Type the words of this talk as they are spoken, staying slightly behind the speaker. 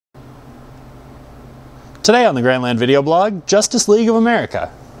Today on the GrandLAN video blog, Justice League of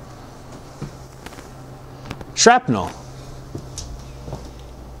America. Shrapnel.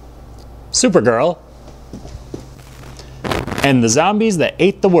 Supergirl. And the zombies that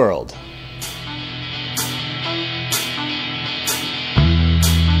ate the world.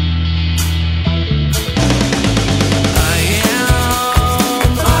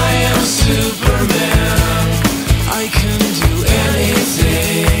 I am Superman. I can do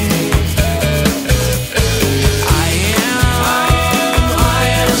anything. I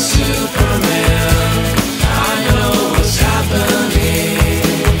am Superman. I know what's happening.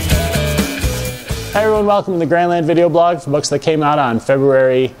 Hi everyone, welcome to the GrandLAN video blog for books that came out on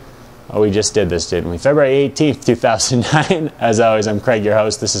February, we just did this, didn't we? February 18th, 2009. As always, I'm Craig, your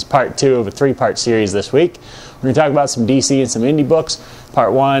host. This is part 2 of a 3-part series this week. We're going to talk about some DC and some indie books.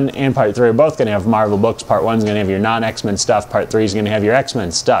 Part 1 and Part 3 are both going to have Marvel books. Part 1 is going to have your non-X-Men stuff. Part 3 is going to have your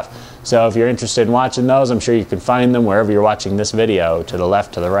X-Men stuff. So if you're interested in watching those, I'm sure you can find them wherever you're watching this video, to the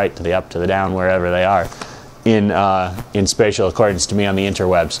left, to the right, to the up, to the down, wherever they are, in spatial accordance to me on the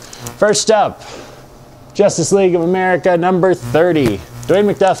interwebs. First up, Justice League of America number 30.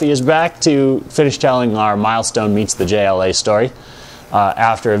 Dwayne McDuffie is back to finish telling our Milestone meets the JLA story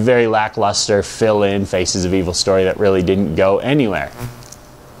after a very lackluster fill-in Faces of Evil story that really didn't go anywhere.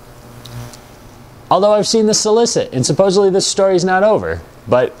 Although I've seen the solicit, and supposedly this story is not over,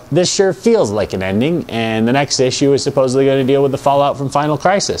 but this sure feels like an ending, and the next issue is supposedly going to deal with the fallout from Final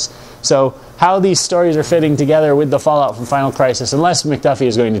Crisis. So how these stories are fitting together with the fallout from Final Crisis, unless McDuffie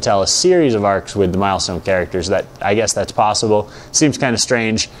is going to tell a series of arcs with the Milestone characters, that I guess that's possible. Seems kind of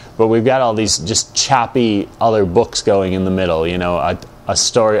strange, but we've got all these just choppy other books going in the middle. You know, a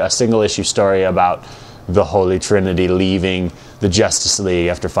single issue story about the Holy Trinity leaving the Justice League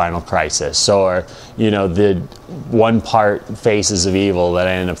after Final Crisis, or, you know, the one-part Faces of Evil that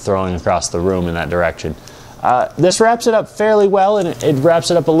I ended up throwing across the room in that direction. This wraps it up fairly well, and it wraps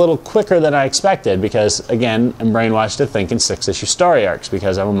it up a little quicker than I expected because, again, I'm brainwashed to thinking 6-issue story arcs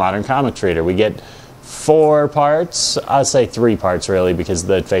because I'm a modern comics reader. We get 4 parts, I'll say 3 parts really because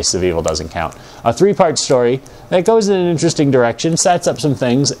the Faces of Evil doesn't count. A 3-part story that goes in an interesting direction, sets up some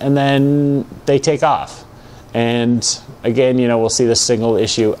things, and then they take off. And again, you know, we'll see this single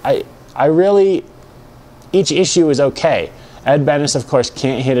issue. Each issue is okay. Ed Benes, of course,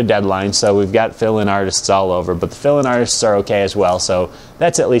 can't hit a deadline, so we've got fill-in artists all over, but the fill-in artists are okay as well, so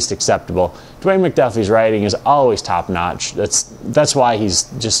that's at least acceptable. Dwayne McDuffie's writing is always top-notch. That's why he's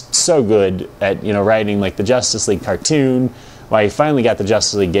just so good at, you know, writing like the Justice League cartoon, why he finally got the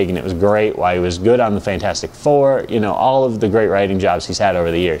Justice League gig and it was great, why he was good on the Fantastic Four, you know, all of the great writing jobs he's had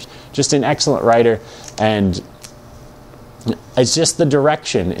over the years. Just an excellent writer, and it's just the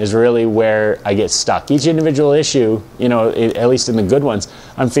direction is really where I get stuck. Each individual issue, you know, at least in the good ones,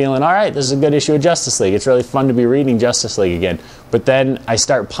 I'm feeling, all right, this is a good issue of Justice League. It's really fun to be reading Justice League again. But then I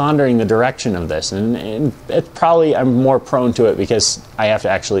start pondering the direction of this, and it's probably, I'm more prone to it because I have to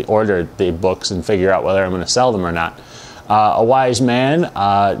actually order the books and figure out whether I'm going to sell them or not. A wise man,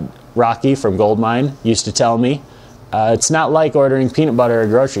 Rocky from Goldmine, used to tell me, it's not like ordering peanut butter at a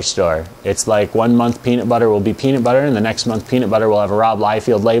grocery store. It's like 1 month peanut butter will be peanut butter, and the next month peanut butter will have a Rob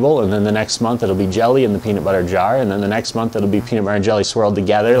Liefeld label, and then the next month it'll be jelly in the peanut butter jar, and then the next month it'll be peanut butter and jelly swirled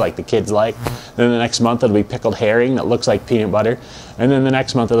together like the kids like. Then the next month it'll be pickled herring that looks like peanut butter, and then the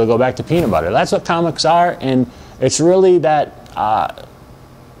next month it'll go back to peanut butter. That's what comics are, and it's really that...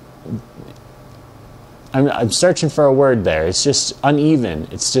 I'm searching for a word there. It's just uneven.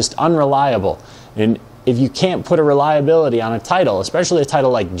 It's just unreliable. And if you can't put a reliability on a title, especially a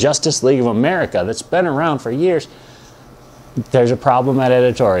title like Justice League of America that's been around for years, there's a problem at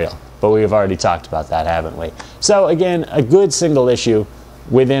editorial. But we've already talked about that, haven't we? So again, a good single issue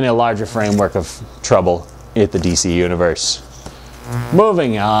within a larger framework of trouble at the DC universe.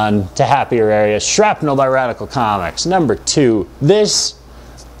 Moving on to happier areas, Shrapnel by Radical Comics, number 2. This,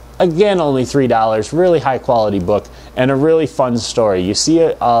 again, only $3, really high quality book, and a really fun story. You see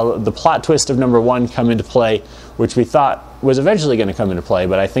the plot twist of number 1 come into play, which we thought was eventually going to come into play,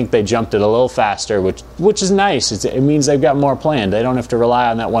 but I think they jumped it a little faster, which is nice. It means they've got more planned. They don't have to rely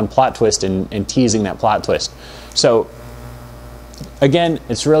on that one plot twist and teasing that plot twist. So, again,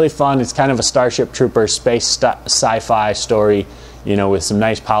 it's really fun. It's kind of a Starship Troopers space sci-fi story, you know, with some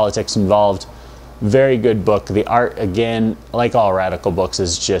nice politics involved. Very good book. The art, again, like all Radical books,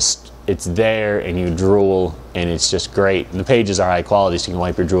 is just, it's there and you drool and it's just great. And the pages are high quality so you can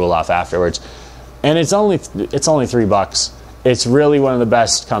wipe your drool off afterwards. And it's only $3. It's really one of the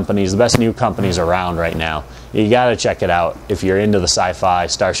best companies, the best new companies around right now. You gotta check it out if you're into the sci-fi,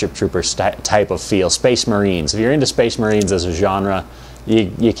 Starship Troopers type of feel. Space Marines. If you're into Space Marines as a genre,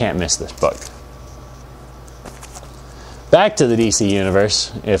 you can't miss this book. Back to the DC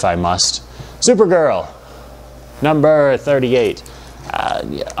universe, if I must. Supergirl, number 38.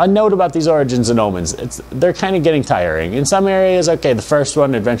 A note about these Origins and Omens. They're kind of getting tiring. In some areas, okay, the first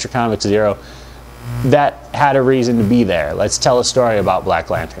one, Adventure Comics 0, that had a reason to be there. Let's tell a story about Black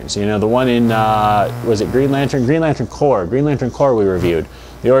Lanterns. You know, the one in, was it Green Lantern? Green Lantern Corps. Green Lantern Corps we reviewed.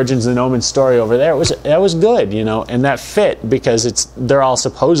 The Origins and Omens story over there, that was good, you know, and that fit because they're all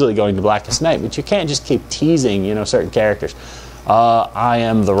supposedly going to Blackest Night, but you can't just keep teasing, you know, certain characters. I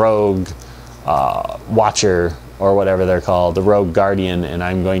am the Rogue Watcher, or whatever they're called, the Rogue Guardian, and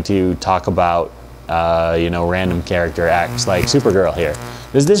I'm going to talk about, you know, random character acts like Supergirl here.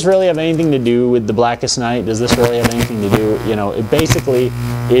 Does this really have anything to do with the Blackest Night? Does this really have anything to do, you know, it basically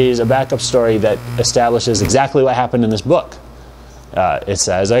is a backup story that establishes exactly what happened in this book. It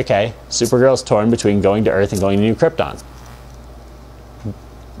says, okay, Supergirl's torn between going to Earth and going to New Krypton.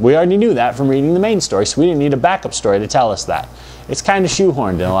 We already knew that from reading the main story, so we didn't need a backup story to tell us that. It's kind of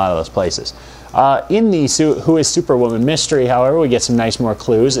shoehorned in a lot of those places. In the Who is Superwoman mystery, however, we get some nice more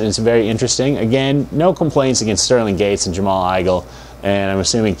clues, and it's very interesting. Again, no complaints against Sterling Gates and Jamal Igle, and I'm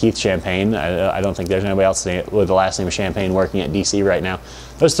assuming Keith Champagne. I don't think there's anybody else with the last name of Champagne working at DC right now.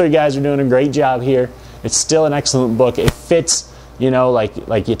 Those three guys are doing a great job here. It's still an excellent book. It fits, you know,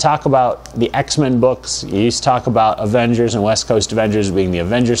 like you talk about the X-Men books, you used to talk about Avengers and West Coast Avengers being the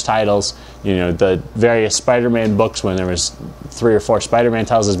Avengers titles, you know, the various Spider-Man books when there was 3 or 4 Spider-Man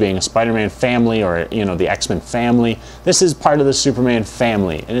titles as being a Spider-Man family or, you know, the X-Men family. This is part of the Superman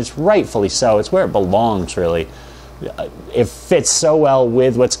family, and it's rightfully so. It's where it belongs, really. It fits so well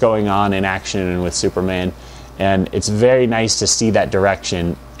with what's going on in action and with Superman, and it's very nice to see that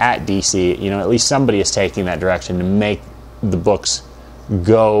direction at DC. You know, at least somebody is taking that direction to make the books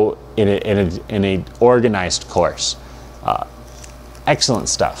go in a organized course. Excellent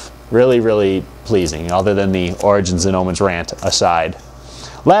stuff. Really, really pleasing, other than the Origins and Omens rant aside.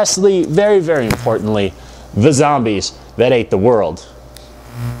 Lastly, very, very importantly, the zombies that ate the world.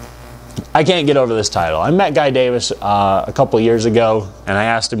 I can't get over this title. I met Guy Davis a couple years ago, and I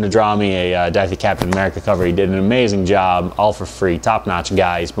asked him to draw me a Deathly Captain America cover. He did an amazing job, all for free, top-notch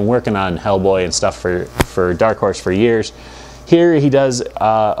guy. He's been working on Hellboy and stuff for Dark Horse for years. Here he does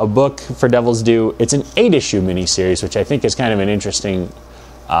a book for Devil's Due. It's an 8-issue miniseries, which I think is kind of an interesting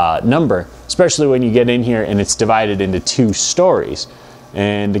number, especially when you get in here and it's divided into 2 stories.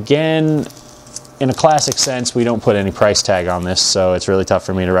 And again, in a classic sense, we don't put any price tag on this, so it's really tough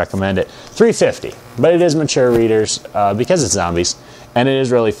for me to recommend it. $3.50, but it is mature readers because it's zombies, and it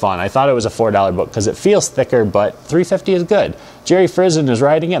is really fun. I thought it was a $4 book because it feels thicker, but $3.50 is good. Jerry Frizen is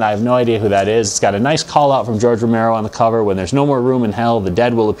writing it. I have no idea who that is. It's got a nice call out from George Romero on the cover. When there's no more room in hell, the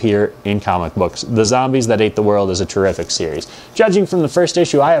dead will appear in comic books. The Zombies That Ate the World is a terrific series. Judging from the first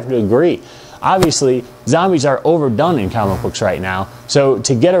issue, I have to agree. Obviously, zombies are overdone in comic books right now, so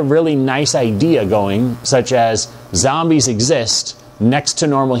to get a really nice idea going, such as zombies exist next to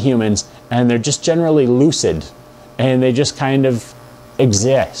normal humans, and they're just generally lucid, and they just kind of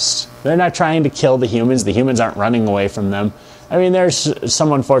exist. They're not trying to kill the humans aren't running away from them. I mean, there's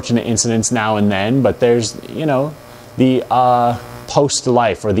some unfortunate incidents now and then, but there's, you know, the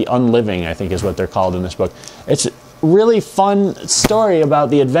post-life, or the unliving, I think is what they're called in this book. It's really fun story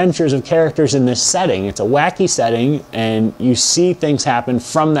about the adventures of characters in this setting. It's a wacky setting, and you see things happen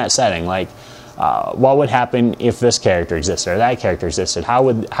from that setting, like what would happen if this character existed or that character existed? How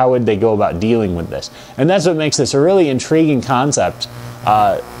would they go about dealing with this? And that's what makes this a really intriguing concept.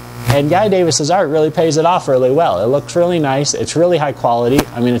 And Guy Davis's art really pays it off really well. It looks really nice. It's really high quality.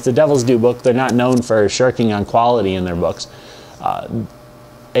 I mean, it's a Devil's Due book. They're not known for shirking on quality in their books.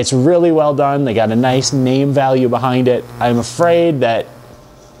 It's really well done. They got a nice name value behind it. I'm afraid that,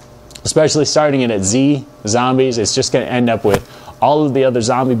 especially starting it at Z, Zombies, it's just going to end up with all of the other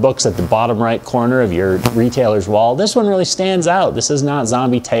zombie books at the bottom right corner of your retailer's wall. This one really stands out. This is not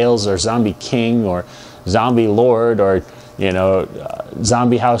Zombie Tales or Zombie King or Zombie Lord or, you know,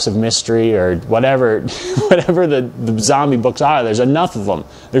 Zombie House of Mystery or whatever the zombie books are. There's enough of them.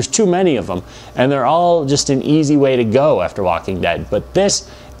 There's too many of them. And they're all just an easy way to go after Walking Dead. But this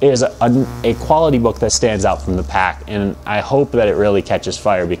is a quality book that stands out from the pack, and I hope that it really catches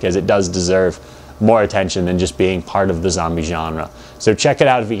fire because it does deserve more attention than just being part of the zombie genre. So check it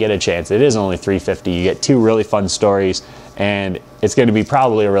out if you get a chance. It is only $3.50. You get 2 really fun stories, and it's going to be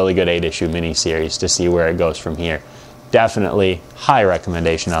probably a really good 8-issue miniseries to see where it goes from here. Definitely high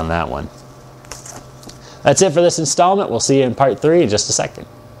recommendation on that one. That's it for this installment. We'll see you in part 3 in just a second.